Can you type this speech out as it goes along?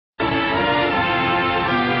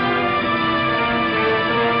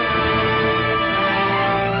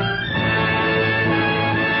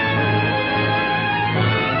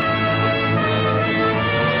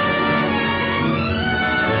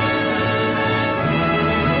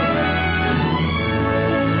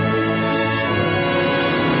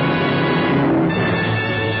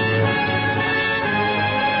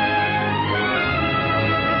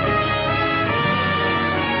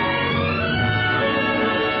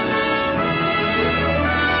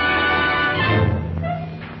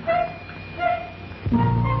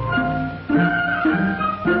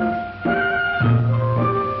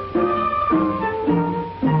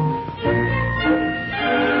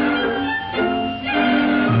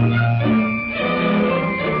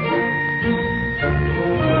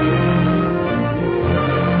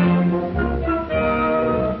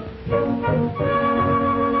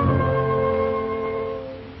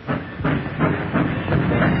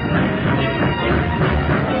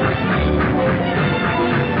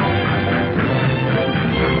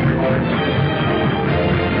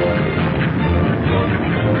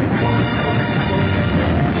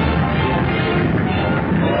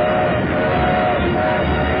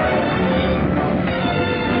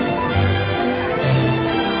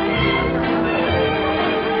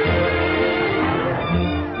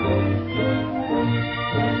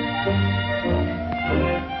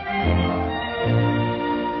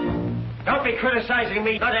criticizing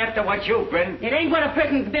me, not after what you've been. It ain't what a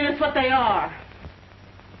person's been, it's what they are.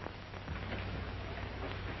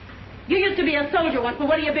 You used to be a soldier once, but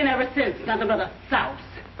what have you been ever since? Nothing but a souse.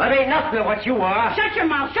 That ain't nothing of what you are. Shut your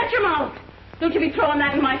mouth, shut your mouth. Don't you be throwing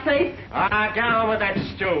that in my face. Ah, down with that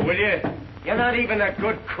stew, will you? You're not even a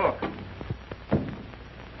good cook.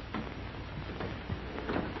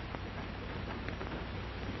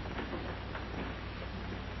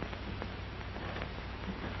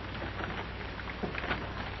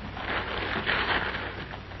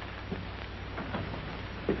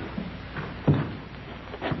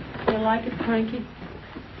 You like it, Frankie?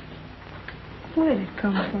 Where did it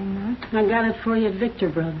come from, Mom? I got it for you at Victor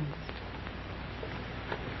Brothers.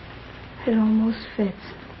 It almost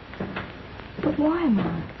fits. But why,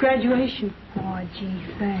 Mom? Graduation. Oh, gee,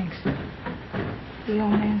 thanks. The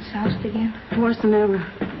old man's housed again? Worse than ever.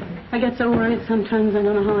 I get so worried sometimes I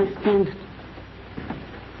don't know how I spend it.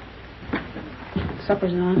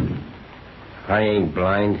 Supper's on. I ain't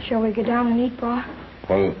blind. Shall we go down and eat, Pa?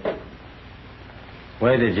 Well,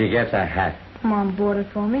 where did you get the hat? Mom bought it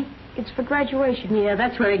for me. It's for graduation. Yeah,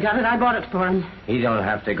 that's where he got it. I bought it for him. He don't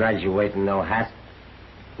have to graduate in no hat.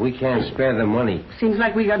 We can't spare the money. Seems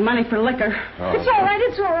like we got money for liquor. Oh. It's all right,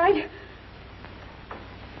 it's all right.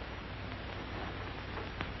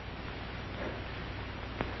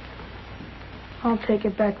 I'll take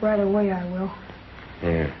it back right away, I will.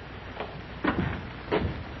 Here.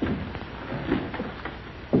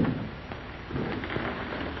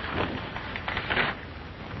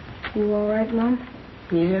 You all right, Mom?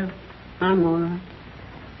 Yeah, I'm all right.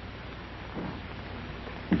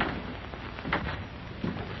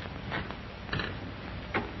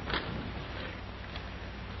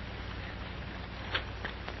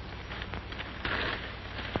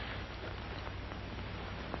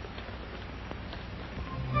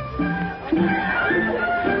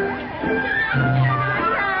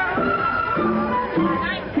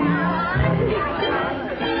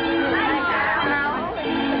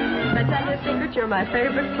 You're my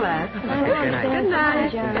favorite class. Good night. Good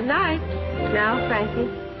night. Good night. Now, Frankie,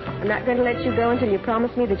 I'm not going to let you go until you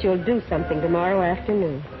promise me that you'll do something tomorrow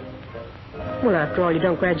afternoon. Well, after all, you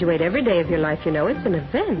don't graduate every day of your life, you know. It's an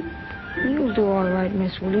event. You'll do all right,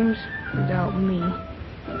 Miss Williams, without me.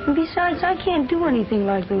 And besides, I can't do anything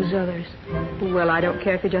like those others. Well, I don't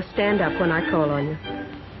care if you just stand up when I call on you.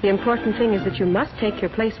 The important thing is that you must take your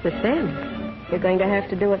place with them. You're going to have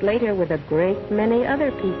to do it later with a great many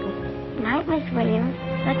other people. Night, Miss Williams.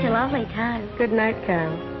 Such a lovely time. Good night,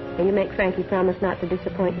 Carol. And you make Frankie promise not to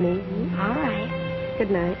disappoint me. All right.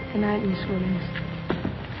 Good night. Good night, Miss Williams.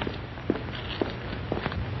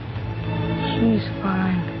 She's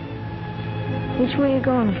fine. Which way you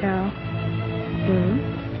going, Carol?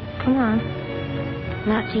 Come on.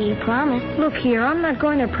 Not till you promise. Look here, I'm not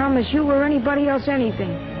going to promise you or anybody else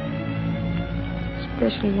anything.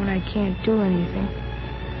 Especially when I can't do anything.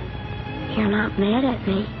 You're not mad at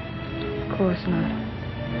me. Of course not.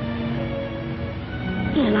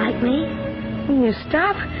 You like me? Will you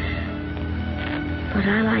stop? But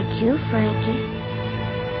I like you, Frankie.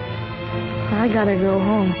 I gotta go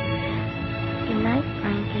home. Good night,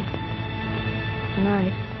 Frankie. Good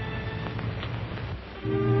night.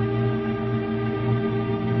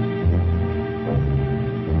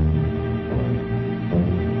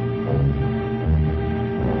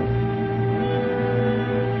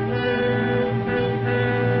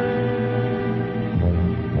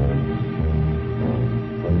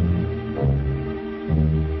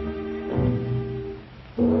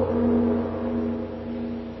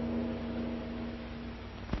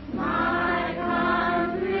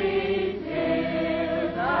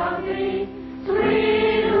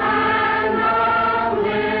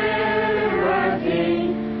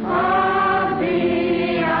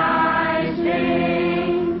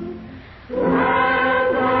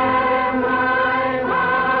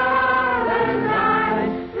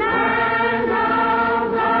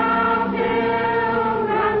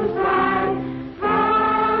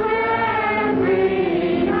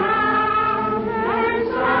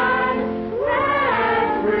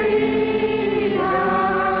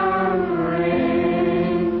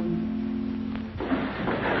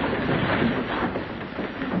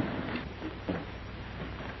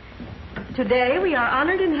 Today we are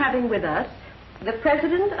honored in having with us the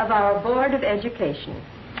President of our Board of Education,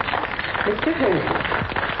 Mr.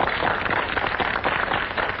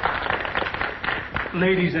 Henry.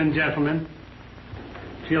 Ladies and gentlemen,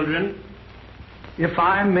 children, if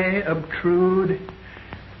I may obtrude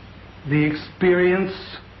the experience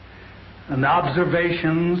and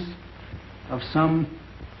observations of some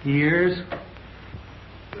years,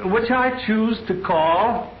 which I choose to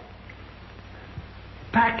call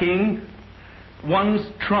packing one's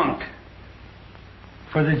trunk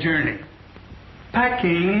for the journey.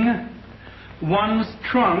 Packing one's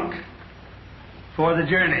trunk for the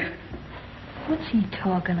journey. What's he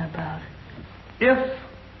talking about? If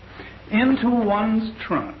into one's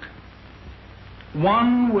trunk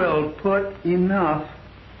one will put enough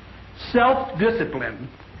self-discipline,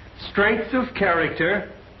 strength of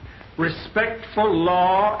character, respect for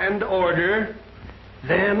law and order,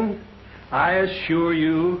 then I assure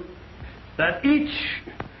you that each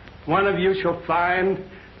one of you shall find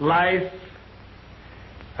life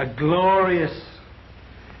a glorious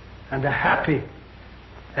and a happy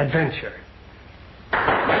adventure.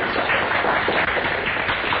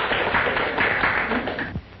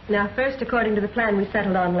 Now, first, according to the plan we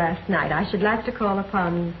settled on last night, I should like to call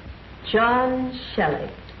upon John Shelley.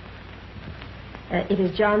 It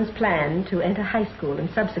is John's plan to enter high school and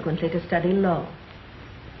subsequently to study law.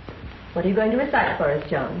 What are you going to recite for us,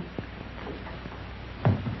 John?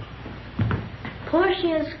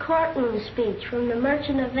 Portia's courting speech from The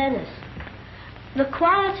Merchant of Venice. The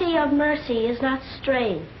quality of mercy is not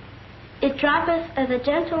strained. It droppeth as a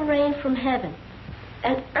gentle rain from heaven.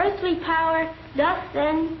 And earthly power doth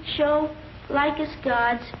then show like as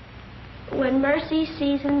God's when mercy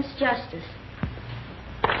seasons justice.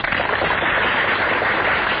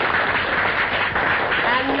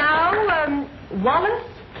 And now, Wallace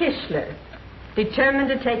Kishler, determined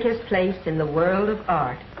to take his place in the world of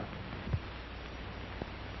art.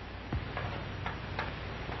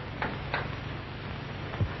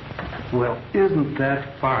 Well, isn't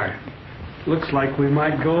that fine? Looks like we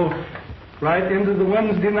might go right into the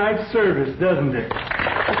Wednesday night service, doesn't it?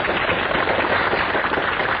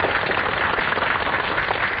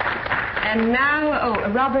 And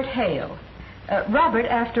now, Robert Hale. Robert,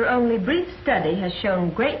 after only brief study, has shown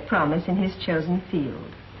great promise in his chosen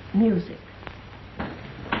field, music.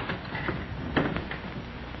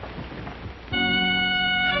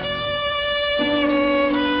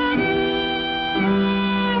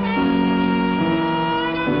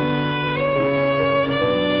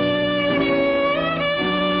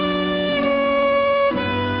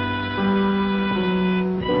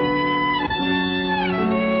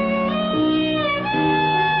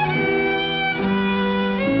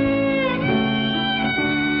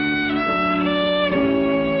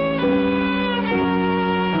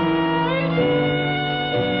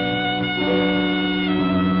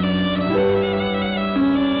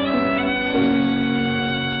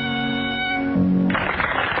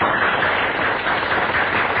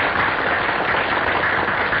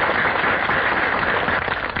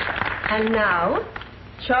 And now,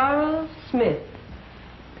 Charles Smith.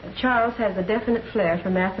 Charles has a definite flair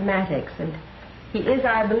for mathematics, and he is,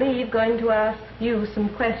 I believe, going to ask you some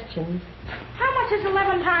questions. How much is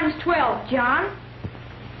 11 times 12, John?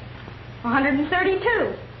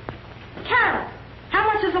 132. Carol, how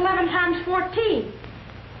much is 11 times 14?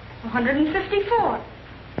 154.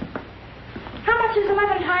 How much is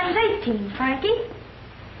 11 times 18, Frankie?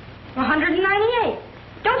 198.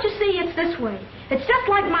 Don't you see, it's this way. It's just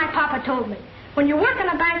like my papa told me. When you work in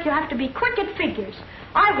a bank, you have to be quick at figures.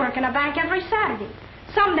 I work in a bank every Saturday.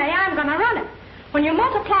 Someday I'm going to run it. When you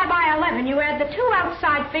multiply by 11, you add the two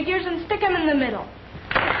outside figures and stick them in the middle.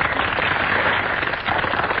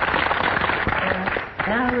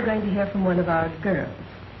 Now we're going to hear from one of our girls.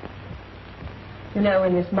 You know,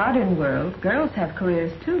 in this modern world, girls have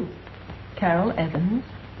careers too. Carol Evans.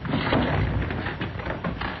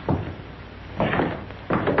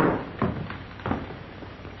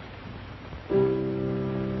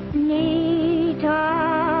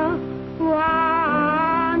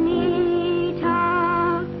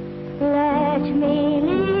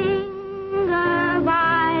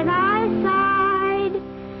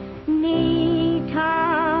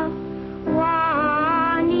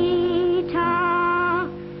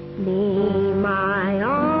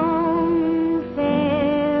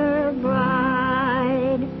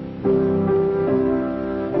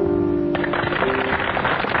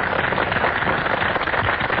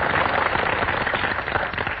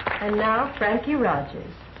 And now, Frankie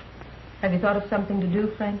Rogers. Have you thought of something to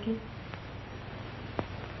do, Frankie?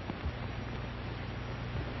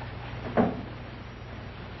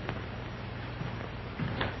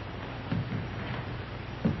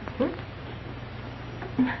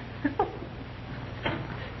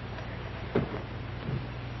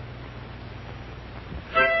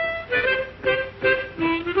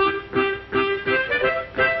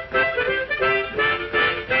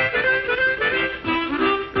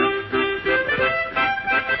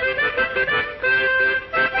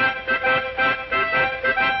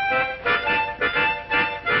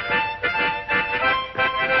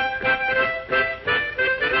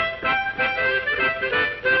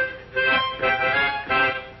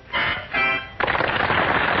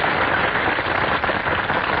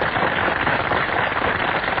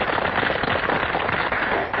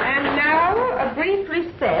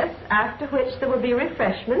 recess, after which there will be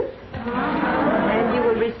refreshments. And you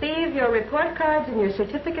will receive your report cards and your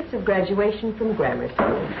certificates of graduation from grammar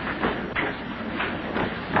school.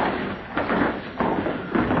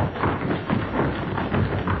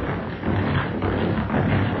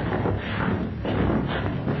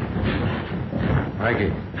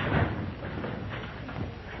 Frankie.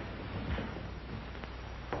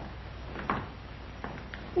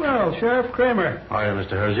 Well, Sheriff Kramer, Hi,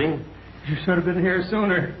 Mr. Herzing. you should have been here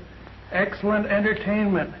sooner. Excellent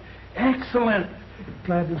entertainment. Excellent.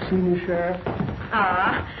 Glad to have seen you, Sheriff.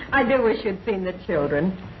 I do wish you'd seen the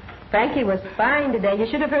children. Frankie was fine today. You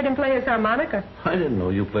should have heard him play his harmonica. I didn't know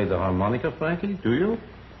you played the harmonica, Frankie. Do you?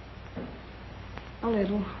 A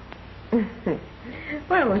little.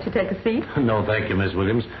 Well, won't you take a seat? No, thank you, Miss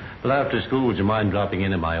Williams. But after school, would you mind dropping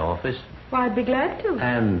into my office? Why, I'd be glad to.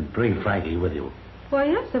 And bring Frankie with you. Well,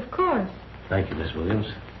 yes, of course. Thank you, Miss Williams.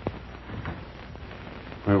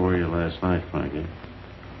 Where were you last night, Frankie?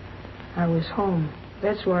 I was home.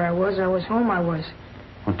 That's where I was. I was home, I was.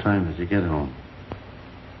 What time did you get home?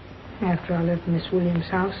 After I left Miss Williams'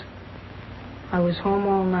 house, I was home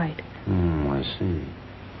all night. I see.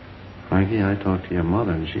 Frankie, I talked to your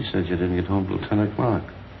mother, and she said you didn't get home till 10 o'clock.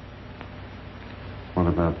 What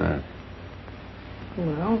about that?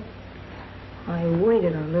 Well, I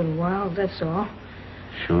waited a little while, that's all.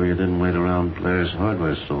 Sure you didn't wait around Blair's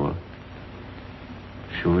hardware store?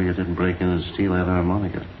 Sure you didn't break in and steal that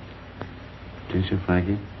harmonica? Did you,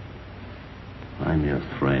 Frankie? I'm your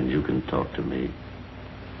friend. You can talk to me.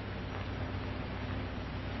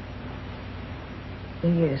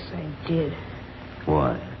 Yes, I did.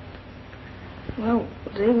 Why? Well,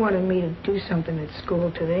 they wanted me to do something at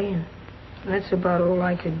school today, and that's about all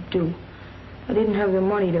I could do. I didn't have the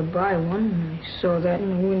money to buy one, and I saw that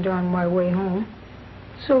and went on my way home.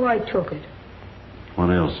 So I took it. What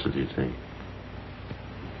else did you take?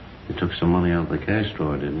 You took some money out of the cash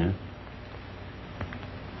drawer, didn't you?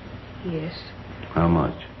 Yes, How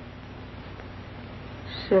much?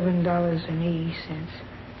 $7.80.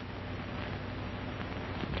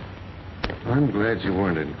 I'm glad you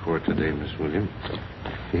weren't in court today, Miss Williams.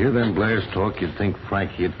 To hear them Blairs talk, you'd think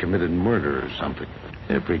Frankie had committed murder or something.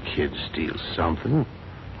 Every kid steals something,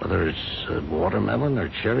 whether it's a watermelon or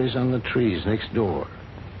cherries on the trees next door.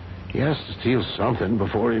 He has to steal something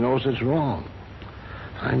before he knows it's wrong.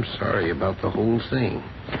 I'm sorry about the whole thing.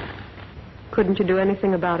 Couldn't you do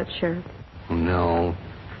anything about it, Sheriff? No.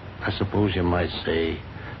 I suppose you might say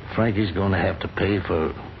Frankie's going to have to pay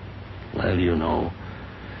for, well, you know,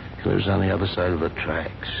 he lives on the other side of the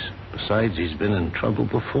tracks. Besides, he's been in trouble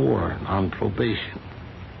before, on probation.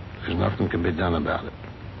 There's nothing can be done about it.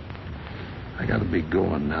 I got to be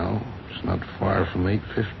going now. It's not far from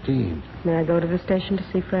 8:15. May I go to the station to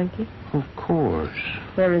see Frankie? Of course.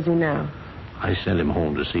 Where is he now? I sent him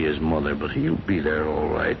home to see his mother, but he'll be there all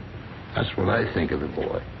right. That's what I think of the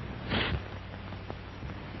boy.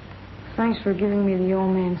 Thanks for giving me the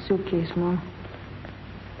old man's suitcase, Mom.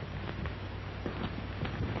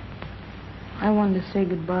 I wanted to say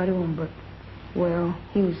goodbye to him, but, well,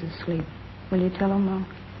 he was asleep. Will you tell him, Mom?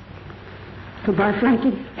 Goodbye,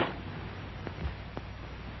 Frankie.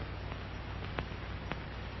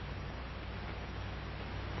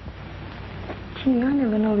 Gee, I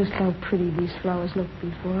never noticed how pretty these flowers looked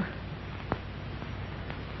before.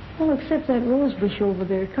 Well, except that rose bush over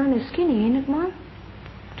there. Kind of skinny, ain't it, Mom?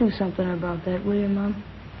 Do something about that, will you, Mom?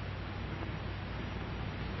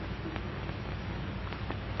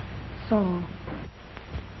 So long.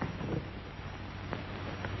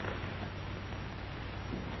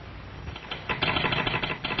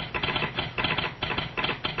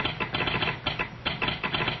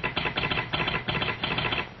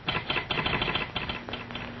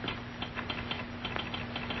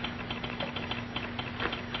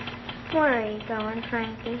 Where are you going,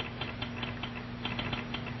 Frankie?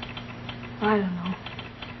 I don't know.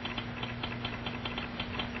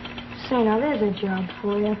 Say, now, there's a job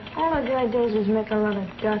for you. All a guy does is make a lot of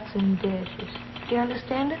dots and dashes. Do you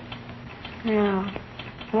understand it? Yeah.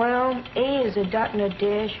 Well, A is a dot and a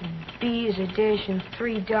dash, and B is a dash and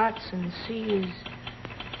 3 dots, and C is...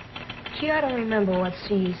 Gee, I don't remember what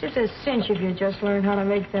C is. It's a cinch if you just learn how to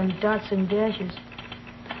make them dots and dashes.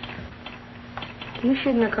 You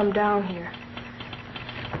shouldn't have come down here.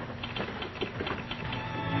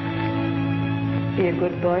 Be a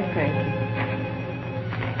good boy, Frankie.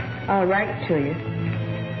 I'll write to you.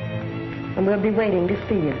 And we'll be waiting to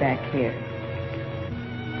see you back here.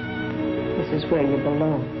 This is where you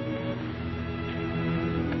belong.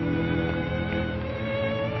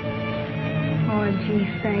 Oh, gee,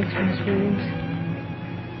 thanks, Miss Williams.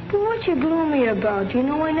 But what you gloomy about? You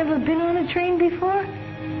know I never been on a train before?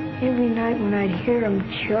 Every night when I'd hear 'em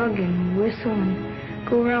chug and whistle and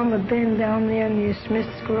go around the bend down there near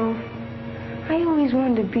Smith's Grove, I always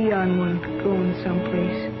wanted to be on one going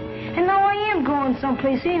someplace. And now I am going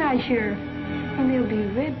someplace, ain't I, Sheriff? And there'll be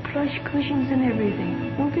red plush cushions and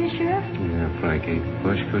everything. Won't there, Sheriff? Yeah, Frankie.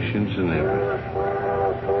 Plush cushions and everything.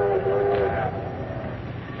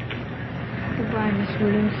 Goodbye, Miss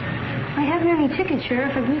Williams. I haven't any tickets,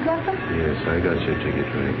 Sheriff. Have you got them? Yes, I got your ticket,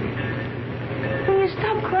 Frankie. Will you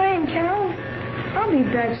stop crying, Carol? I'll be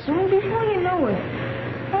back soon before you know it.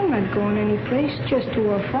 I'm not going anyplace, just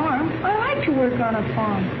to a farm. I like to work on a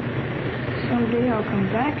farm. Someday I'll come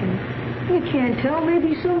back and you can't tell.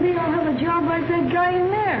 Maybe someday I'll have a job like that guy in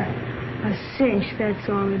there. A cinch, that's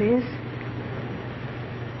all it is.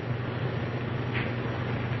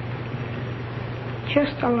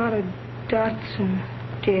 Just a lot of dots and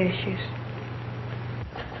dashes.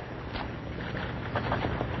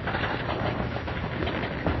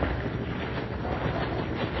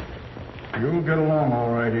 You'll get along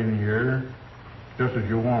all right in here, just as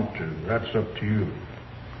you want to. That's up to you.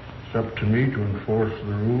 It's up to me to enforce the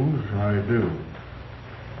rules, and I do.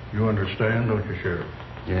 You understand, don't you, Sheriff?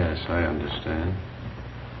 Yes, I understand.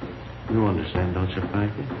 You understand, don't you,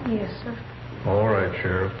 Frankie? Yes, sir. All right,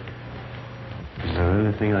 Sheriff. Is there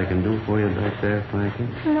anything I can do for you back there, Frankie?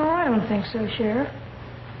 No, I don't think so, Sheriff.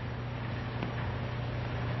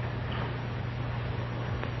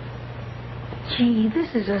 Gee,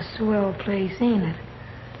 this is a swell place, ain't it?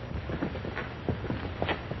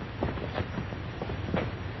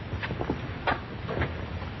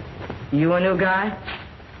 You a new guy?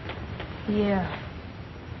 Yeah.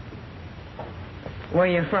 Where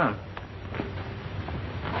you from?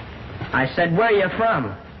 I said, where you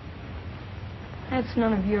from? That's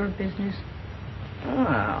none of your business.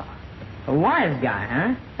 Oh, a wise guy,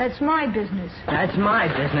 huh? That's my business. That's my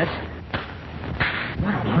business.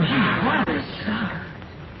 What is...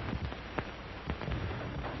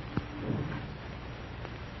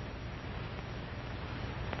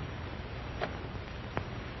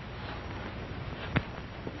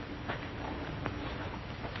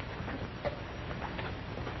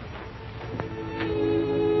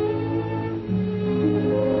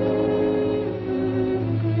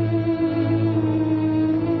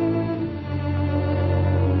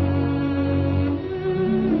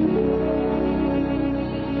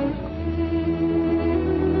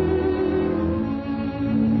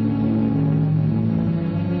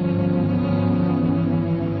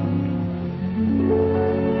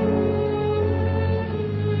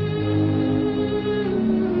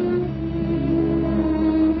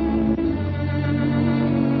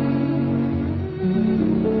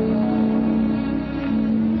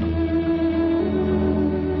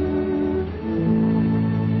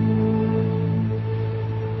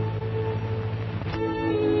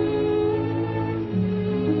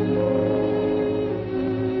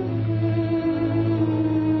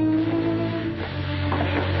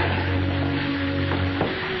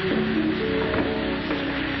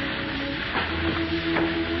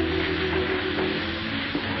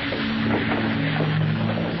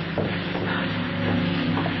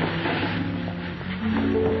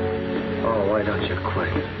 Why don't you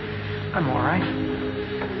quit? I'm all right.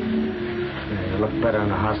 Yeah, you look better in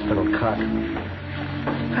the hospital cot.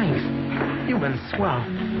 Thanks. You've been swell.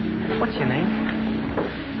 What's your name?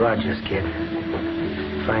 Rogers, kid.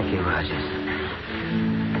 Frankie Rogers.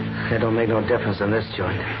 It don't make no difference in this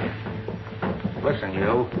joint. Listen,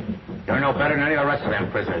 you. You're no better than any of the rest of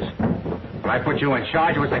them prisoners. When I put you in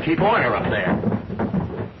charge, it was to keep order up there.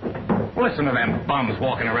 Listen to them bums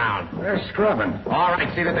walking around. They're scrubbing. All right,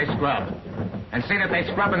 see that they scrub. And see that they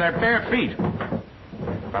scrub in their bare feet.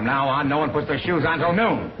 From now on, no one puts their shoes on till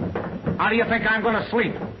noon. How do you think I'm going to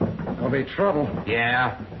sleep? There'll be trouble.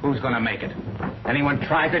 Yeah, who's going to make it? Anyone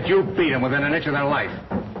tries it, you beat them within an inch of their life.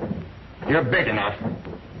 You're big enough.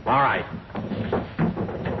 All right.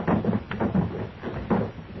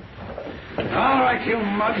 All right, you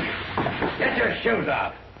mug. Get your shoes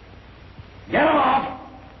off. Get them off.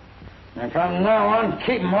 And from now on,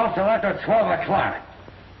 keep them off till after 12 o'clock.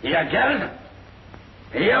 You get it?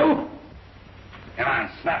 You? Come on,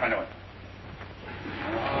 snap into it.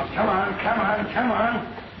 Oh, come on.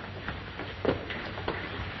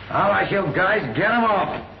 All right, you guys, get them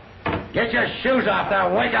off. Get your shoes off there.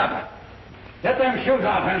 Wake up. Get them shoes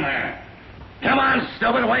off in there. Come on,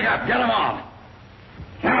 stupid, wake up. Get them off.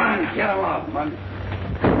 Come on, get them off, bud.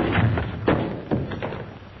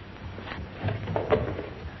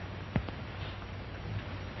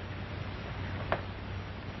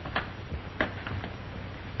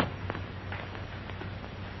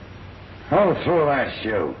 Hold through that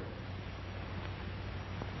shoe.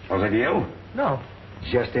 Was it you? No.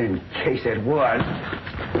 Just in case it was.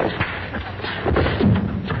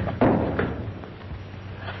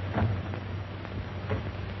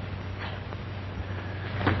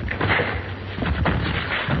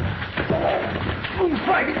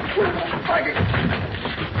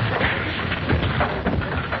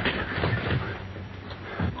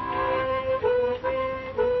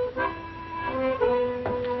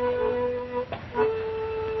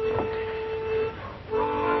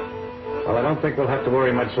 Well, I don't think we'll have to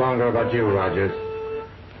worry much longer about you, Rogers.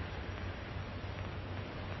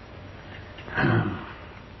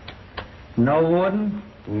 No, Warden?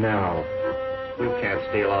 No. You can't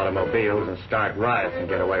steal automobiles and start riots and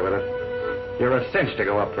get away with it. You're a cinch to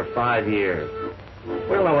go up for 5 years.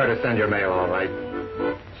 We'll know where to send your mail, all right.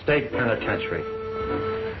 State penitentiary.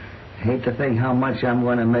 Hate to think how much I'm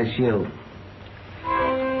going to miss you.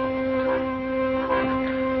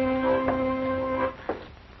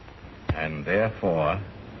 And therefore,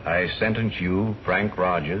 I sentence you, Frank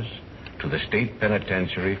Rogers, to the state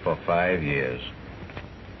penitentiary for 5 years.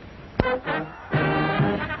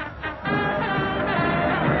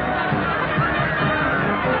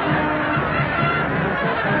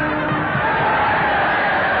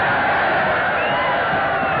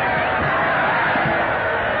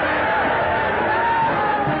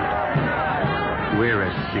 We're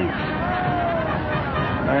a cinch.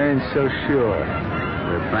 I ain't so sure.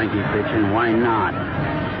 With Frankie pitching, why not?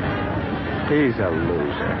 He's a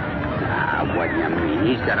loser. Ah, what do you mean?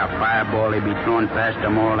 He's got a fireball he'll be throwing past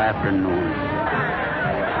him all afternoon.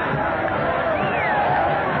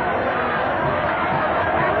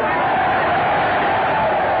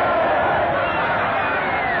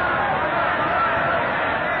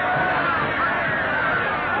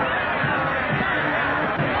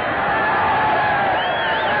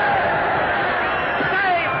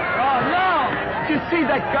 See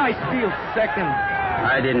that guy steal second.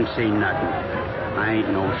 I didn't see nothing. I ain't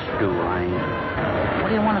no stew, I ain't. What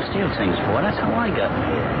do you want to steal things for? That's how I got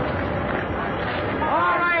here.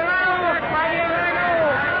 All right, let go, Frankie, let go.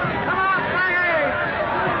 Come on, Frankie.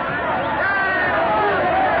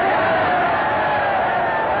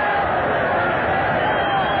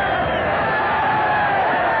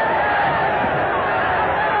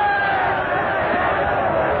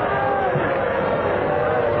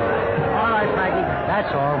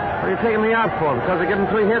 That's all. What are you taking me out for? Because I give him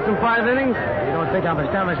 3 hits in 5 innings? You don't think I'm as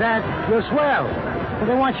dumb as that? You're swell. Well,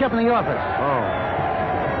 they want you up in the office. Oh.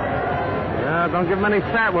 Yeah, don't give them any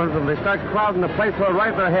fat ones. If they start crowding the place, throw it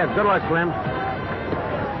right in their head. Good luck, Slim.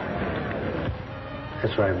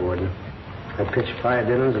 That's right, Warden. I pitched 5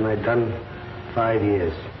 innings and I've done 5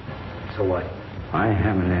 years. So what? I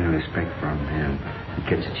haven't any respect for a man who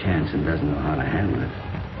gets a chance and doesn't know how to handle it.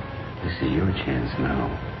 This is your chance now.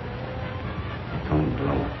 Don't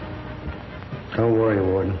blow it. Don't worry,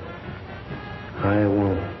 Warden. I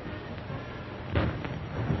won't.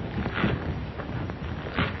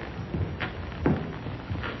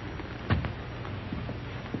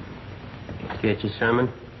 Get your sermon?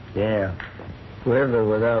 Yeah. With or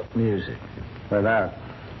without music? Without.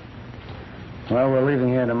 Well, we're leaving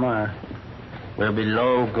here tomorrow. We'll be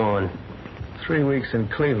long gone. 3 weeks in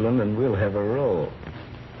Cleveland and we'll have a roll.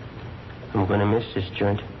 I'm going to miss this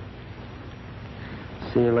joint.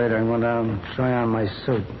 See you later. I'm going down and try on my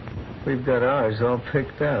suit. We've got ours all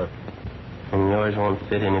picked out. And yours won't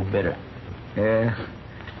fit any better. Yeah.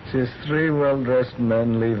 Just 3 well-dressed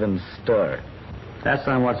men leaving Star. That's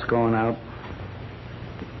not what's going out.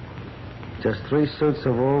 Just 3 suits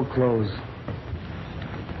of old clothes.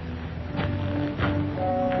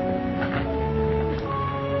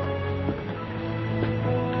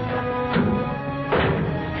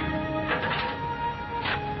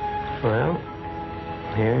 Well,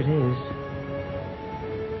 here it is.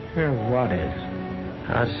 Here what is?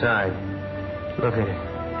 Outside. Look at it.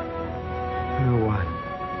 Here what?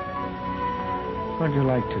 What'd you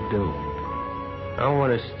like to do? I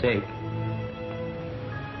want a steak.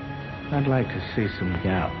 I'd like to see some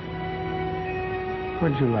gal.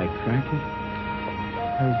 What'd you like, Frankie?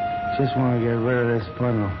 I just want to get rid of this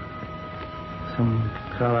bundle. Some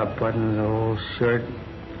collar buttons, an old shirt,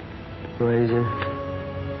 blazer.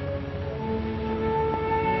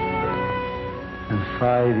 And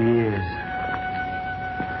 5 years.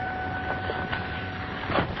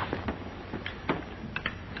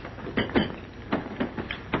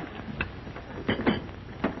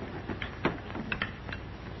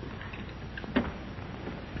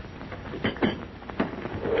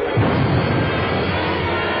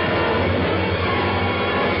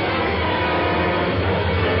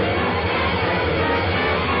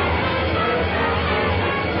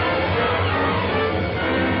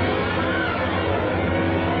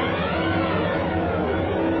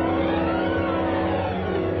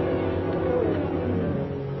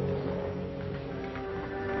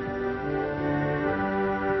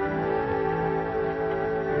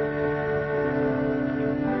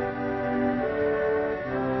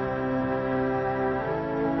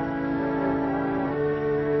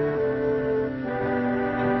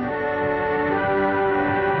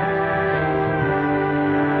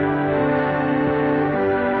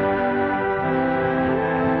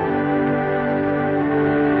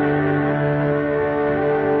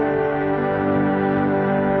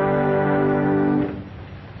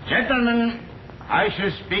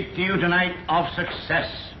 shall speak to you tonight of success.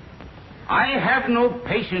 I have no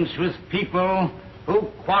patience with people who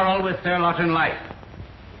quarrel with their lot in life.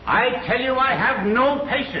 I tell you, I have no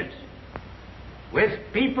patience with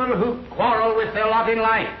people who quarrel with their lot in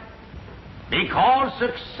life. Because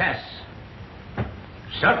success,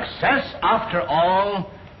 after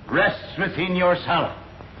all, rests within yourself.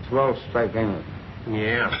 Well, steak, ain't it?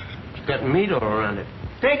 Yeah. It's got meat all around it.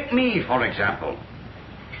 Take me, for example.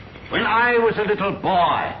 When I was a little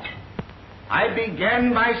boy, I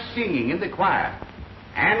began by singing in the choir.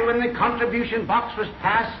 And when the contribution box was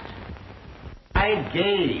passed, I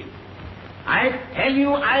gave. I tell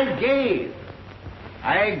you, I gave.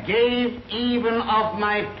 I gave even of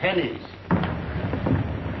my pennies.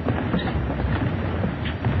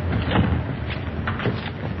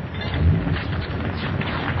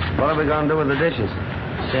 What are we going to do with the dishes?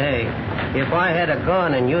 Say, if I had a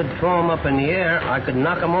gun and you'd throw 'em up in the air, I could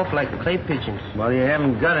knock 'em off like clay pigeons. Well, you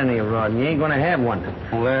haven't got any, Rod, and you ain't going to have one.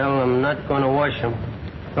 Well, I'm not going to wash 'em.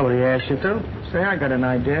 Nobody asked you to. Say, I got an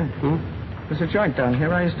idea. There's a joint down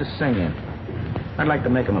here I used to sing in. I'd like to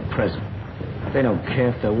make 'em a present. They don't care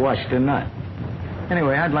if they're washed or not.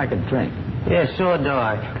 Anyway, I'd like a drink. Yeah, so do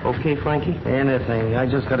I. Okay, Frankie? Anything. I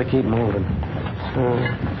just got to keep moving.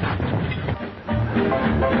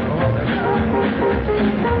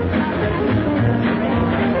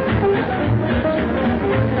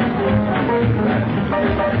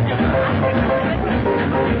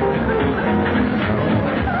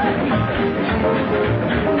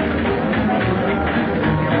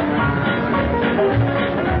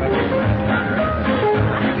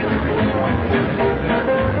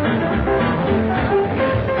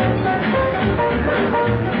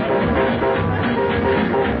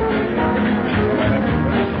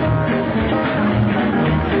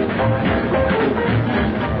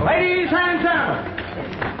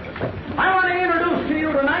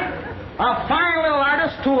 A fine little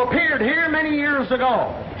artist who appeared here many years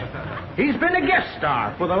ago. He's been a guest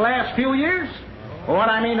star for the last few years. What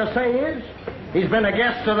I mean to say is, he's been a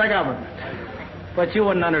guest of the government. But you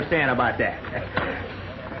wouldn't understand about that.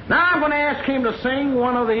 Now I'm going to ask him to sing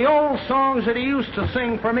one of the old songs that he used to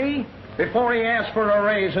sing for me before he asked for a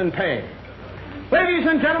raise in pay. Ladies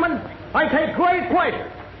and gentlemen, I take great pleasure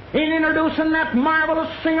in introducing that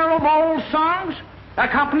marvelous singer of old songs,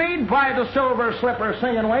 accompanied by the Silver Slipper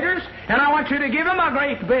Singing Waiters, and I want you to give him a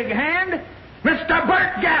great big hand, Mr.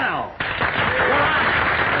 Bert Gatto.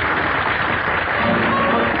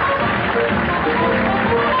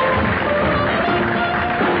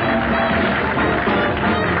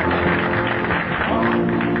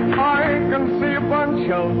 I can see a bunch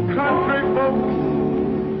of country folks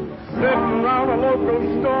sitting around a local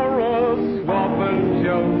store swapping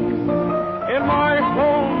jokes. In my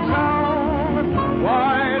hometown,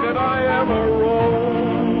 why did I ever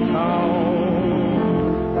roam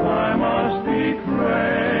town? I must be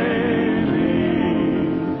crazy.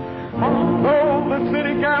 Although the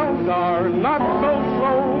city gals are not so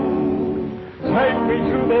slow, take me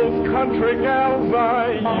to those country gals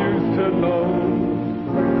I used to know.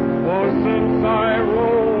 For since I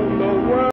roam